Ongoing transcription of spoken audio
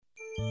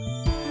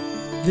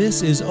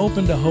This is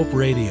Open to Hope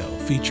Radio,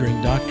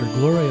 featuring Dr.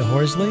 Gloria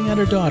Horsley and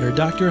her daughter,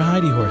 Dr.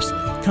 Heidi Horsley,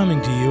 coming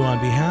to you on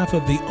behalf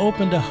of the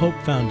Open to Hope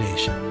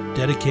Foundation,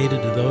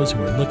 dedicated to those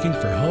who are looking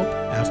for hope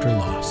after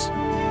loss.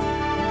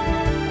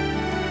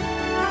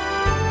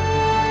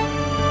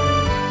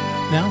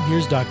 Now,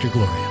 here's Dr.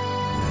 Gloria.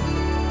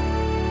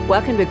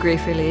 Welcome to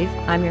Grief Relief.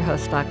 I'm your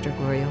host, Dr.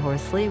 Gloria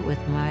Horsley, with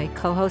my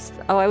co-host,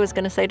 I was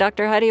going to say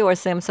Dr. Heidi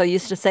Horsley. I'm so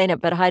used to saying it,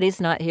 but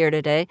Heidi's not here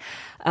today.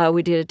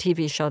 We did a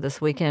TV show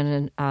this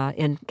weekend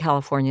in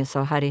California,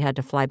 so Heidi had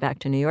to fly back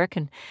to New York,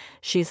 and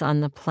she's on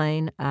the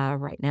plane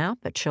right now,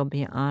 but she'll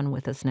be on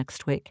with us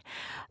next week.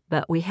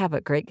 But we have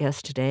a great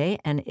guest today,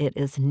 and it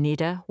is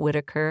Nita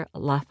Whitaker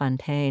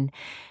LaFontaine.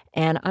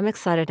 And I'm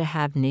excited to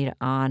have Nita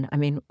on. I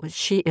mean,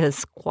 she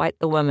is quite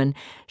the woman.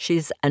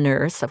 She's a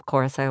nurse, of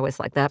course. I always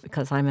like that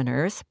because I'm a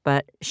nurse.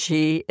 But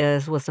she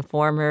was a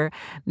former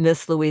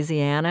Miss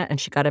Louisiana, and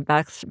she got a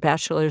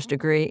bachelor's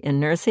degree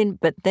in nursing.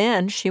 But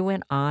then she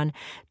went on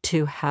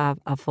to have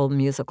a full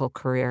musical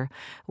career,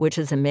 which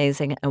is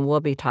amazing. And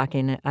we'll be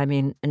talking,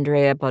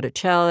 Andrea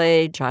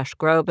Botticelli, Josh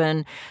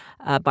Groban,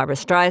 Barbra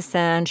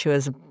Streisand. She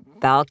was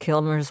Val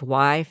Kilmer's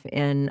wife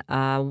in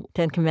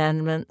Ten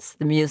Commandments,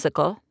 the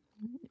musical.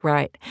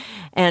 Right.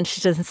 And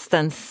she's just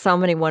done so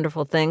many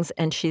wonderful things.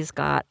 And she's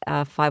got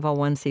a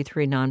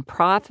 501c3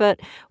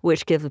 nonprofit,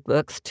 which gives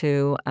books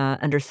to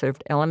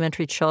underserved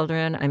elementary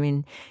children. I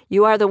mean,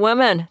 you are the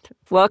woman.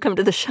 Welcome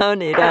to the show,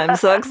 Nita. I'm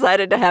so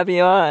excited to have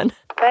you on.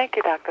 Thank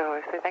you, Dr.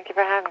 Horsley. Thank you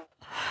for having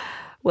me.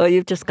 Well,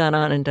 you've just gone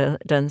on and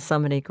done so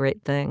many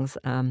great things.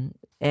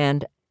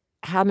 And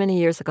how many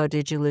years ago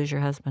did you lose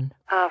your husband?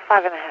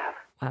 5.5.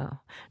 Wow.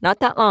 Not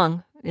that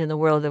long in the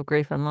world of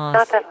grief and loss.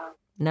 Not that long.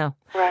 No.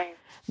 Right.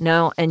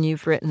 No, and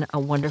you've written a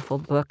wonderful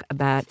book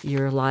about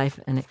your life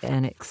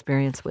and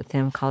experience with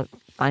him called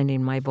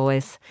Finding My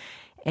Voice.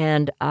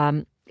 And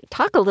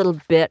talk a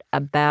little bit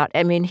about,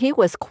 he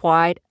was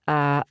quite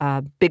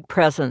a big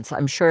presence,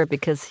 I'm sure,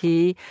 because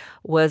he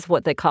was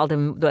what they called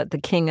him, the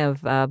king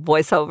of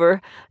voiceover,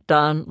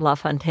 Don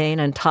LaFontaine,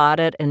 and taught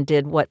it and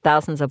did,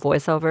 thousands of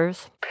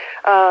voiceovers?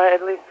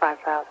 At least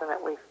 5,000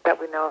 that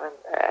we know of. And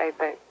I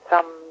think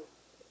some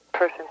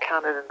person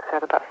counted and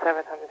said about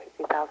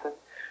 750,000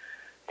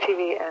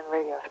 TV and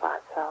radio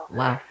spots. So,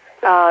 wow.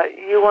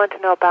 You want to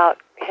know about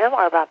him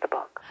or about the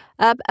book?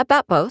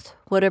 About both,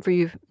 whatever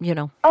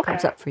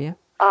comes up for you.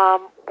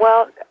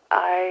 Well,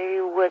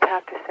 I would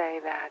have to say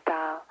that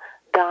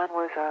Don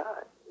was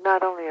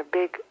not only a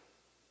big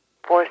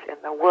force in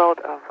the world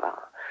of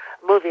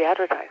movie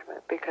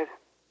advertisement, because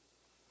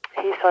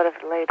he sort of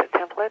laid a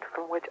template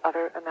from which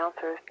other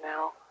announcers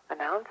now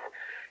announce.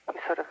 He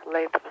sort of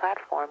laid the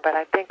platform, but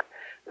I think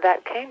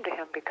that came to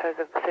him because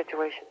of the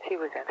situations he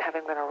was in.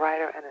 Having been a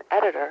writer and an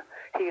editor,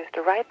 he used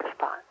to write the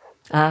spots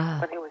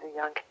when he was a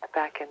young kid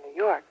back in New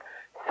York.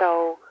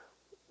 So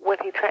when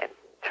he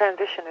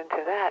transitioned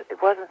into that, it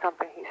wasn't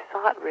something he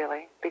sought,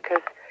 really,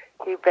 because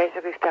he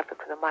basically stepped up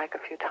to the mic a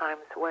few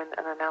times when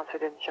an announcer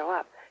didn't show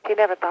up. He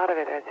never thought of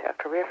it as a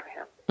career for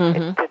him.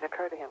 Mm-hmm. It didn't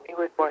occur to him. He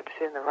was more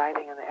interested in the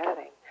writing and the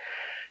editing.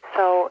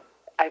 So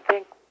I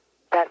think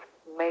that's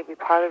maybe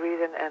part of the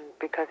reason, and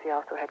because he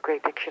also had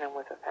great diction and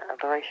was a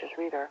voracious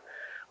reader,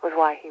 was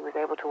why he was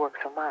able to work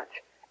so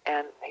much.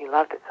 And he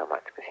loved it so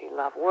much because he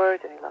loved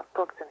words, and he loved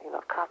books, and he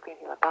loved copy, and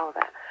he loved all of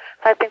that.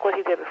 So I think what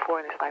he did before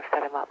in his life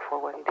set him up for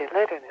what he did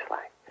later in his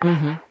life.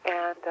 Mm-hmm.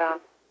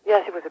 And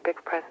yes, he was a big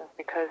presence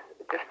because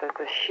just the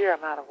sheer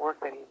amount of work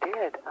that he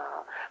did.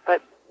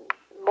 But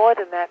more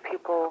than that,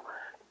 people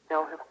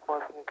know him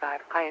for being a guy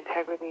of high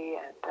integrity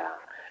and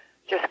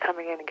just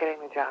coming in and getting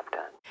the job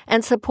done.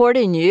 And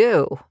supporting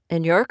you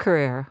in your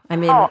career.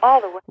 All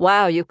the way.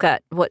 Wow, you've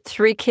got,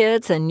 3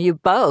 kids, and you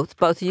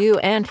both you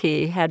and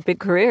he, had big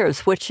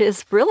careers, which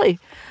is really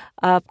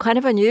kind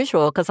of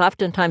unusual, because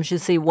oftentimes you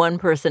see one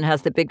person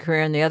has the big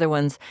career and the other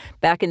one's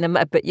backing them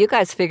up, but you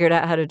guys figured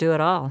out how to do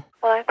it all.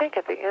 Well, I think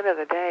at the end of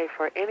the day,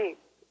 for any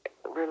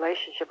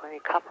relationship, any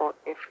couple,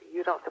 if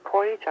you don't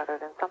support each other,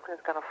 then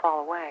something's going to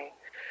fall away.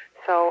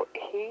 So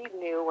he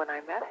knew when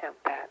I met him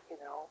that,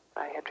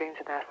 I had dreams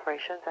and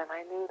aspirations, and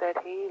I knew that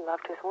he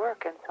loved his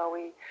work, and so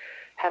we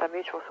had a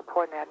mutual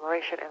support and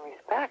admiration and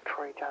respect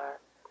for each other.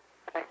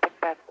 And I think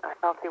that's a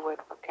healthy way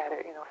to look at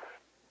it.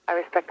 I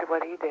respected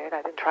what he did.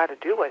 I didn't try to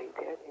do what he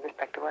did. He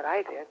respected what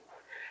I did.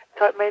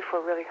 So it made for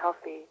a really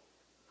healthy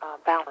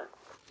balance.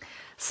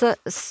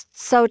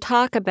 So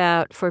talk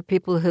about, for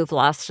people who've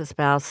lost a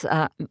spouse,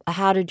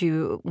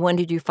 when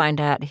did you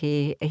find out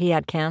he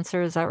had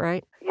cancer? Is that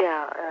right?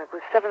 Yeah, it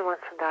was 7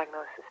 months from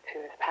diagnosis to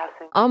his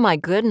passing. Oh my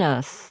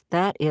goodness,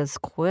 that is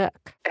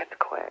quick. It's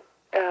quick.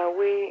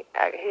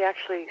 He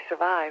actually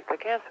survived the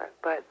cancer,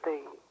 but the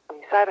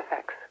side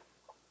effects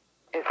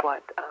is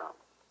what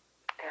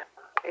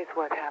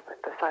happened.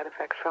 The side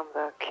effects from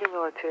the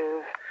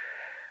cumulative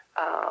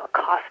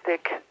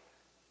caustic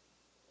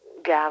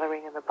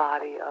gathering in the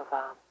body of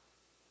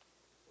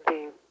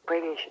the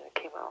radiation and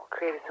chemo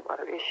created some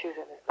other issues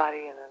in his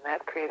body, and then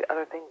that created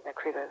other things,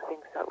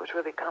 so it was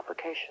really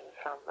complications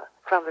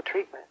from the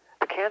treatment.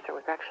 The cancer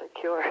was actually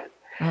cured,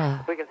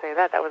 Ah. If we can say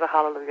that, that was a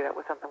hallelujah. That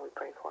was something we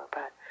prayed for.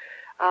 But,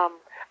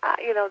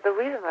 the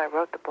reason I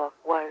wrote the book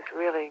was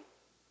really,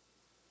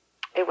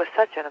 it was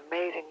such an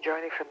amazing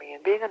journey for me.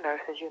 And being a nurse,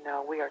 as you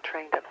know, we are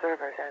trained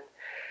observers. And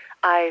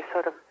I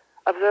sort of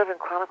observe and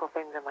chronicle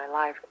things in my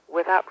life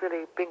without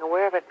really being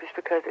aware of it, just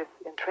because it's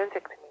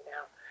intrinsic to me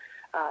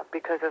now,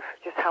 because of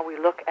just how we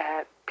look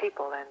at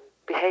people and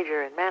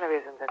behavior and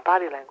mannerisms and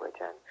body language.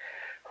 And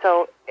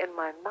so in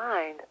my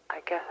mind,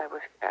 I guess I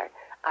was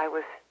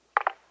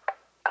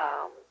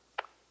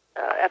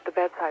at the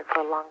bedside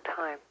for a long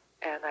time,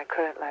 and I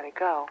couldn't let it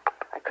go.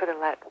 I couldn't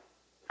let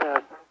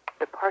the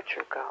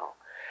departure go.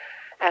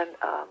 And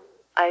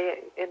I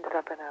ended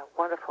up in a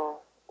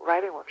wonderful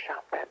writing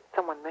workshop that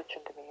someone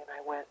mentioned to me, and I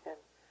went, and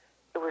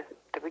it was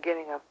the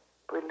beginning of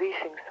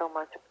releasing so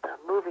much of the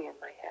movie in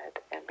my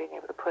head and being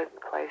able to put it in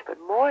place. But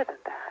more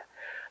than that,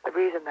 the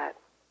reason that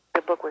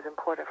the book was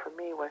important for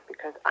me was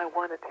because I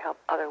wanted to help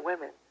other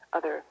women,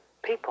 other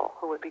people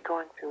who would be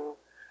going through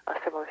a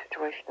similar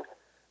situation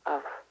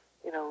of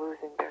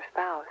losing their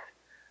spouse.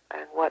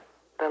 And what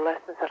the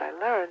lessons that I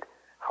learned,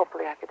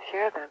 hopefully I could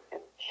share them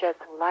and shed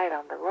some light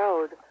on the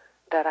road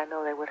that I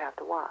know they would have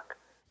to walk.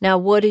 Now,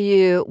 what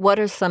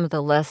are some of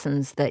the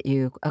lessons that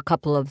a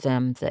couple of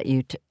them that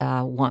you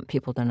want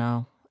people to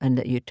know and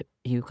that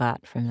you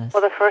got from this?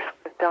 Well, the first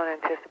one is don't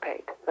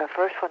anticipate. The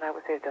first one I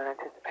would say is don't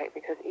anticipate,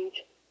 because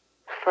each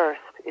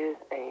first is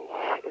a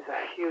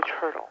huge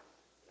hurdle.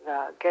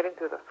 Getting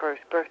through the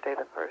first birthday,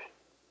 the first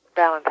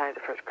Valentine's,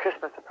 the first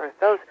Christmas, the first,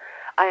 those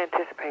I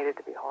anticipated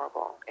to be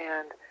horrible.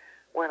 And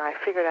when I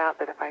figured out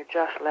that if I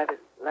just let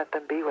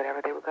them be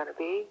whatever they were going to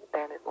be,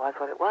 then it was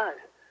what it was.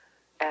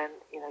 And,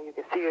 you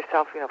could see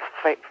yourself,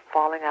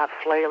 falling out,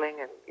 flailing,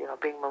 and,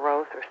 being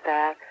morose or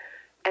sad.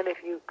 And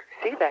if you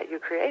see that, you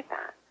create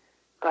that.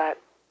 But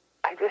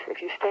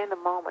if you stay in the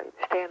moment,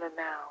 you stay in the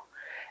now.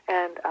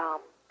 And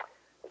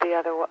the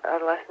other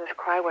lesson is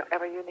cry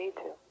whenever you need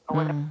to. Or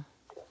whenever,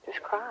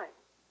 just cry.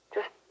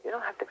 You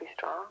don't have to be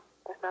strong.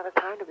 There's not a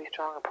time to be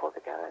strong and pull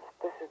together.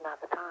 This is not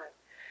the time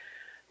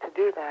to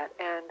do that.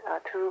 And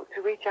to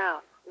reach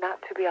out, not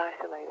to be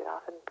isolated.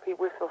 Often we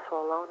feel so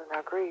alone in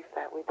our grief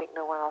that we think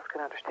no one else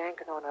can understand,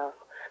 because no one else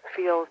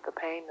feels the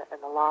pain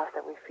and the loss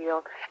that we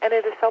feel. And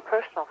it is so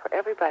personal for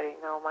everybody.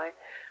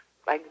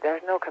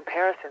 There's no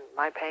comparison.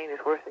 My pain is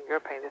worse than your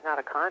pain. There's not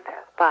a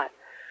contest. But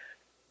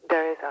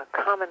there is a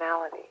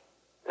commonality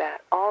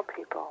that all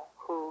people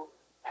who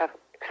have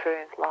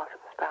experienced loss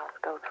of a spouse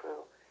go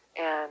through.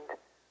 And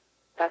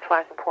that's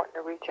why it's important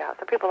to reach out.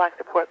 Some people like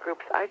support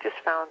groups. I just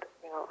found,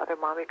 other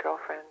mommy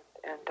girlfriends,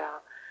 and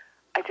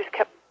I just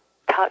kept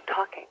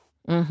talking.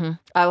 Mm-hmm.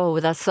 Oh,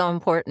 that's so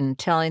important,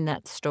 telling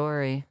that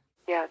story.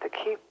 Yeah, to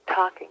keep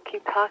talking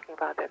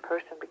about that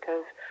person,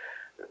 because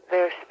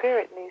their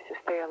spirit needs to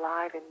stay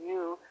alive in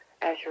you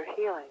as you're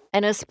healing.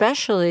 And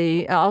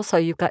especially, also,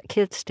 you've got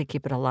kids to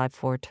keep it alive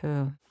for,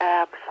 too.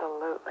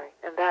 Absolutely.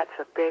 And that's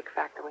a big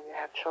factor when you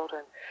have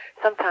children.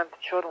 Sometimes the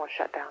children will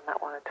shut down,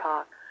 not want to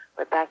talk,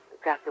 but that's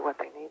exactly what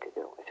they need to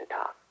do, is to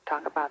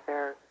talk about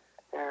their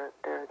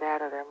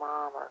dad or their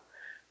mom,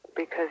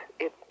 because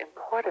it's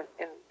important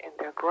in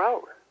their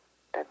growth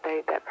that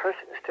that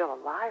person is still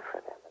alive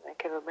for them, and they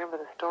can remember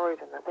the stories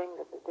and the things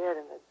that they did,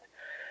 and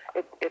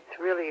it's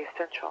really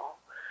essential.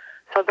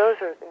 So those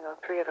are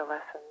three of the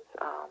lessons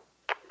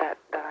that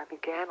I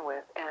began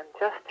with, and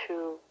just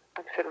to,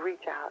 like I said,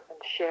 reach out and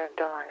share and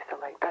don't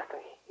isolate. That's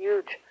a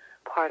huge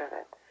part of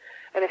it.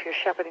 And if you're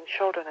shepherding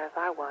children, as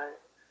I was,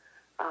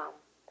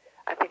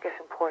 I think it's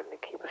important to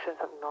keep a sense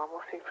of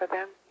normalcy for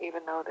them,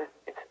 even though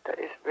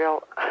it's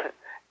real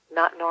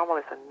not normal.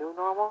 It's a new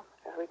normal,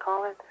 as we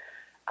call it.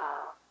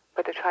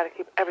 But to try to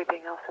keep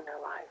everything else in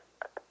their life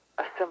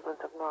a semblance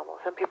of normal.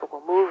 Some people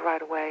will move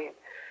right away,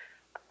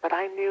 but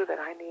I knew that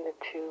I needed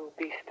to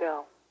be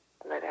still,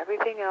 let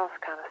everything else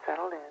kind of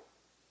settle in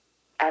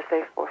as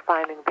they were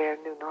finding their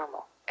new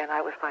normal. And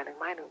I was finding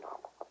my new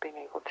normal, of being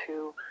able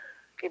to,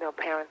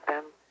 parent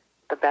them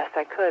the best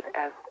I could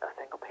as a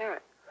single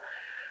parent.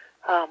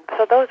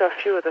 So those are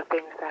a few of the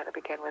things that I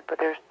began with, but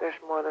there's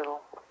more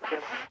little.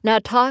 Now,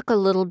 talk a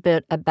little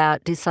bit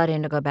about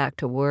deciding to go back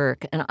to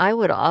work. And I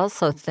would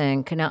also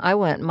think,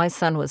 my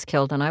son was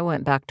killed, and I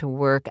went back to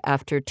work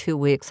after 2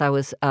 weeks. I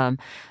was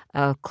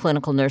a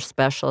clinical nurse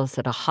specialist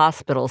at a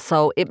hospital.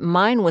 So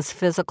mine was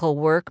physical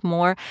work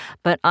more,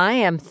 but I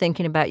am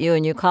thinking about you,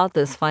 and you called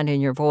this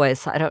Finding Your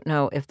Voice. I don't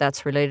know if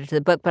that's related to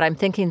the book, but I'm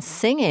thinking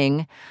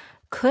singing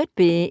could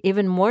be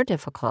even more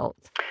difficult.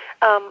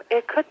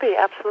 It could be,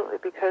 absolutely,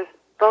 because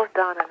both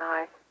Don and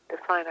I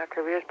define our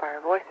careers by our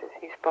voices.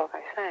 He spoke,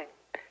 I sang.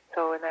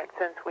 So in that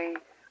sense, we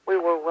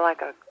were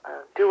like a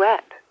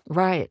duet.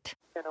 Right.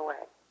 In a way.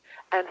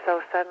 And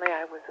so suddenly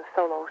I was a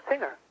solo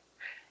singer,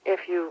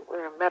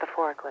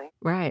 metaphorically.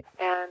 Right.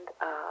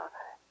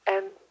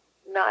 And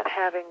not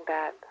having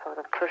that sort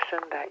of person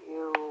that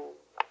you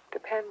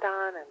depend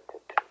on and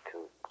to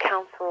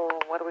counsel,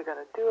 what are we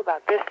going to do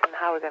about this, and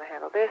how are we going to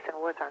handle this,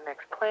 and what's our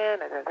next plan,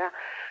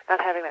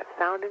 not having that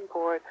sounding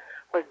board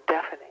was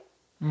deafening.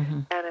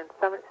 Mm-hmm. And in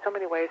so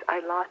many ways, I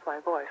lost my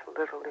voice,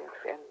 literally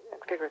and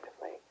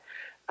figuratively.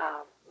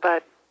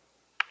 But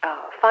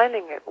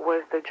finding it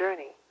was the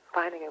journey.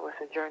 Finding it was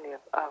the journey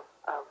of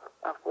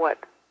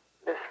what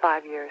this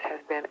 5 years has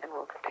been and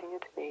will continue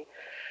to be,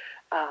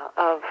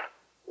 of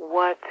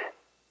who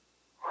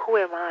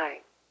am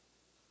I?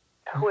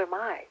 Who am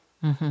I?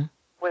 Mm-hmm.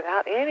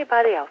 Without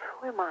anybody else,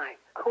 who am I?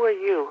 Who are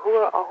you? Who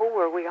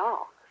are we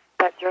all?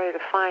 That journey to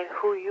find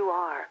who you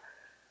are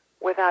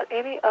without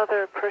any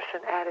other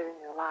person added in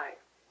your life,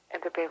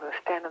 and to be able to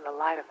stand in the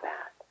light of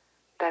that.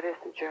 That is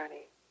the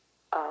journey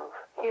of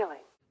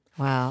healing.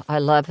 Wow, I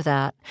love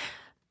that.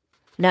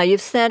 Now,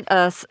 you've sent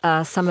us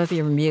some of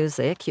your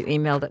music. You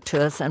emailed it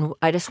to us, and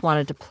I just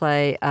wanted to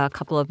play a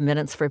couple of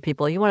minutes for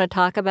people. You want to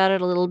talk about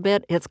it a little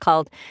bit? It's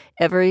called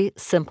Every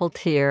Simple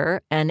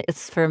Tear, and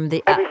it's from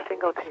the... Every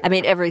Single Tear.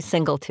 Every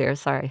Single Tear,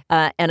 sorry.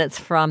 And it's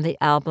from the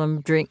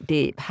album Drink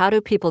Deep. How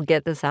do people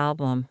get this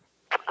album?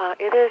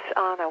 It is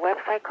on a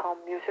website called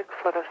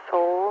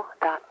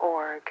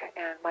musicforthesoul.org,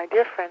 and my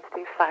dear friend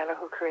Steve Seiler,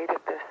 who created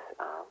this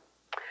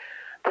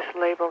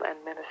label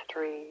and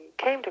ministry,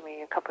 came to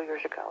me a couple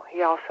years ago.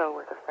 He also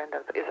is a friend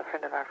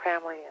of our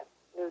family and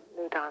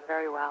knew Don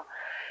very well,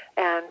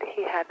 and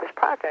he had this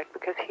project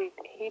because he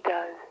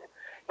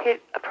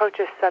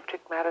approaches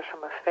subject matters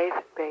from a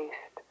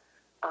faith-based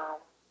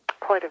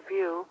point of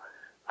view,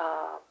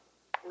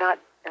 not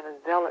in a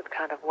zealot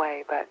kind of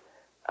way, but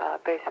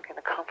basically in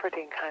a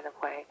comforting kind of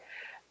way,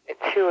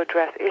 to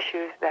address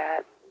issues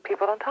that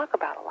people don't talk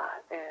about a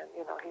lot. And,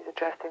 he's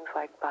addressed things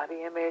like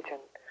body image and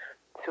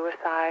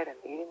suicide and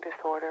eating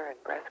disorder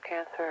and breast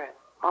cancer and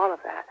all of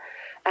that.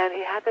 And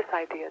he had this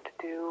idea to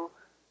do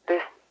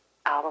this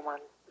album on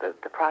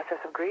the process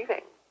of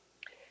grieving.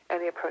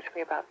 And he approached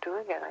me about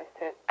doing it. And I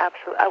said,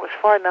 absolutely. I was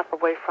far enough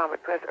away from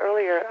it because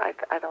earlier I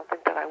don't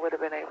think that I would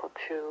have been able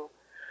to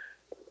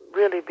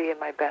really be in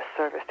my best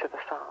service to the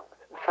songs.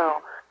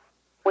 So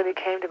when he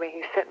came to me,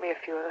 he sent me a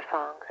few of the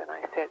songs, and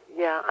I said,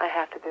 yeah, I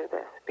have to do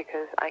this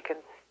because I can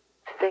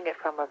sing it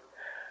from a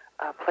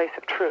place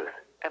of truth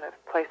and a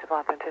place of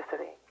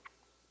authenticity.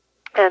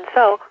 And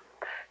so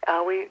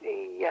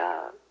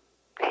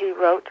he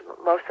wrote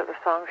most of the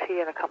songs. He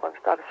and a couple of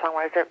other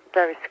songwriters. They're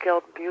very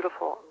skilled,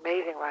 beautiful,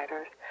 amazing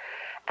writers.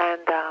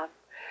 And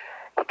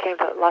he came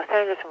to Los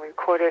Angeles and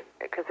recorded,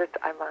 because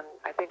I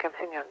think I'm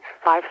singing on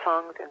 5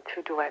 songs and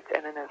 2 duets.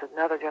 And then there's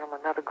another gentleman,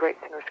 another great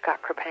singer,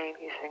 Scott Crepane.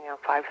 He's singing on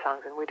 5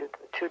 songs, and we do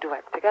 2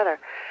 duets together.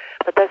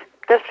 But this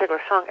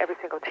particular song, Every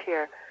Single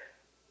Tear,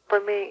 for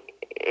me,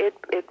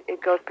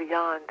 it goes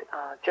beyond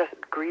just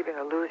grieving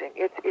or losing.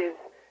 It is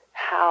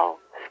how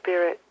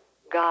Spirit,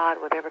 God,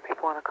 whatever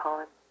people want to call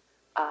him,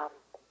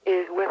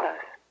 is with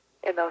us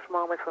in those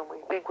moments when we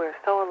think we're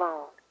so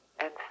alone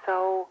and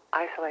so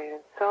isolated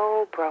and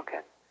so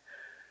broken.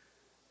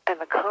 And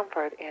the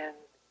comfort in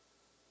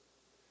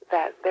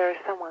that there is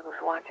someone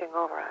who's watching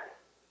over us.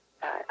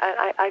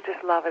 I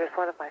just love it. It's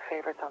one of my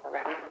favorites on the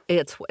record.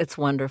 It's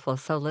wonderful.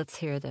 So let's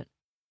hear that.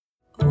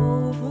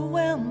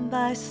 Overwhelmed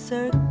by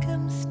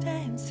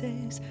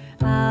circumstances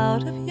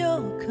out of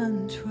your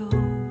control,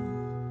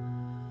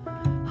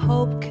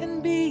 hope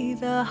can be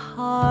the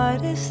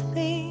hardest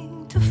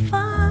thing to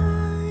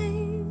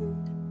find.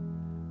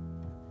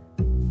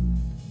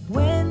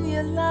 When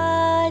you're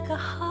like a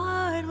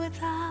heart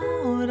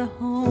without a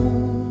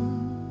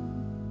home,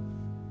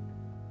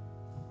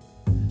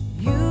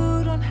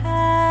 you don't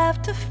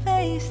have to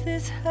face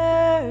this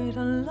hurt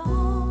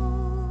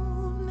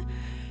alone.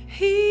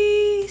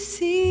 He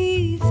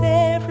sees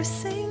every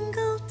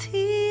single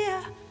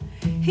tear.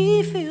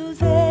 He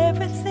feels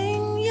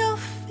everything you're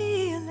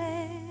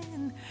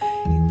feeling.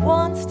 He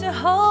wants to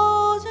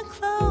hold you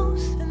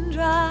close and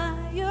dry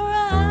your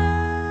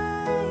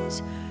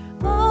eyes.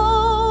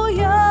 Oh,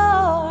 your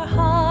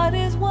heart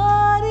is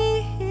what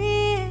he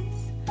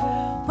hears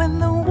when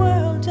the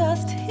world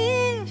just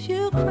hears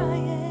you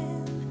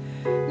crying.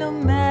 No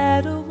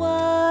matter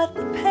what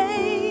the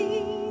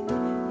pain,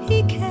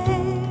 he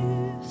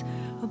cares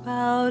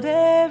about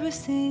every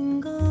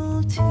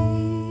single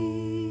tear.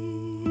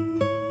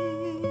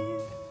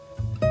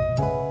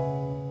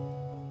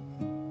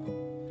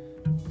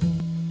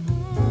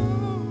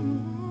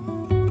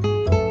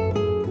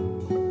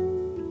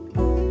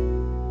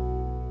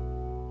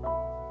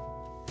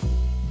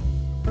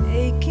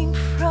 Aching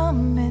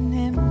from an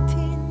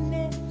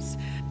emptiness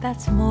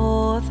that's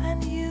more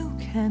than you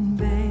can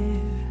bear.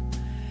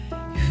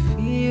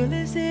 You feel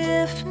as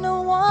if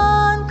no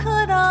one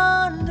could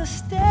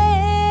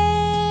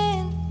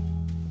understand.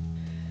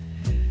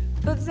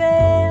 But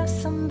there's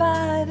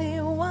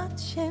somebody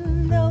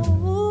watching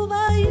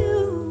over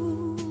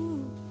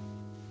you.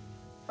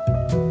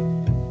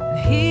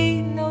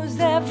 He knows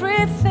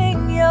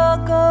everything you're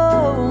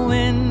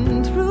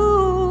going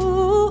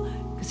through,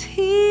 'cause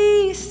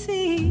he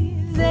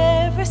sees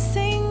every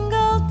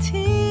single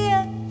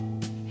tear.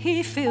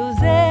 He feels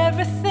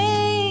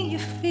everything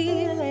you're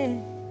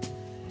feeling.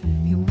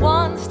 He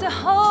wants to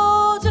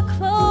hold you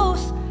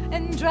close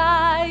and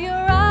dry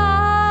your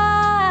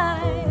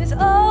eyes.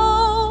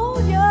 Oh,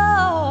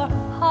 your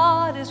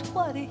heart is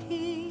what he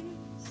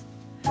hears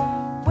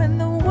when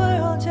the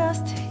world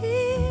just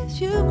hears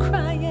you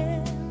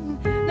crying.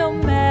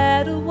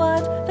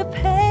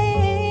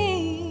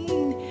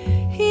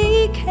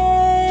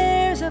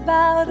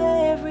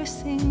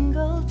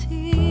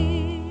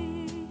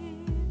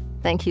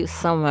 Thank you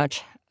so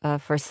much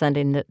for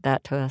sending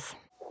that to us.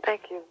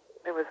 Thank you.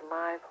 It was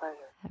my pleasure.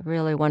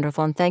 Really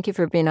wonderful. And thank you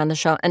for being on the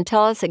show. And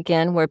tell us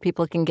again where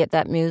people can get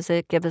that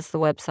music. Give us the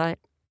website.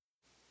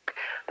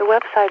 The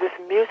website is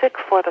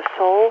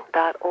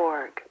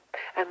musicforthesoul.org.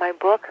 And my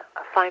book,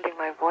 Finding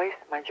My Voice,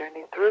 My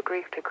Journey Through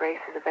Grief to Grace,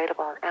 is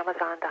available on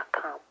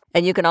Amazon.com.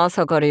 And you can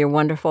also go to your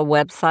wonderful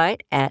website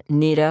at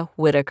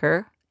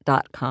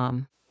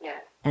NitaWhitaker.com.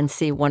 Yes. And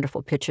see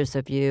wonderful pictures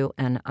of you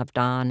and of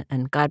Don.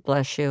 And God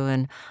bless you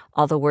and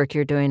all the work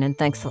you're doing. And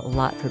thanks a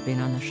lot for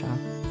being on the show.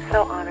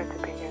 So honored to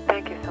be here.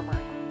 Thank you so much.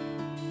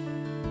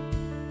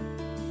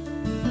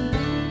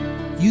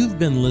 You've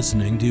been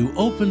listening to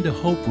Open to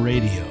Hope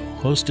Radio,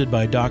 hosted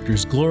by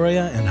Drs.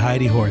 Gloria and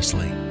Heidi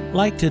Horsley.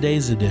 Like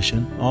today's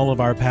edition, all of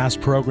our past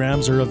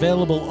programs are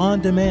available on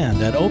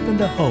demand at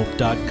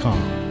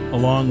opentohope.com,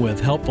 along with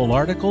helpful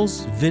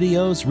articles,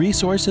 videos,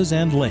 resources,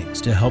 and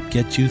links to help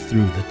get you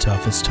through the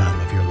toughest time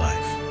of your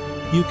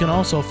life. You can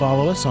also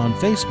follow us on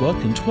Facebook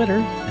and Twitter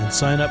and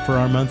sign up for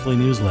our monthly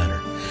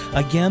newsletter.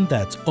 Again,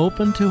 that's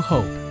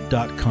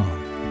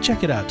opentohope.com.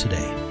 Check it out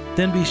today.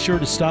 Then be sure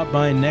to stop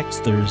by next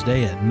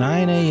Thursday at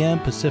 9 a.m.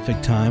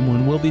 Pacific Time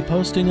when we'll be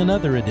posting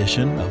another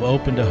edition of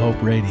Open to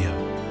Hope Radio.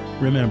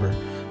 Remember,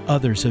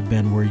 others have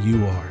been where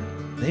you are.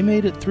 They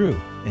made it through,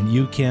 and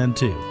you can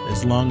too,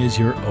 as long as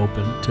you're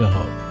open to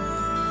hope.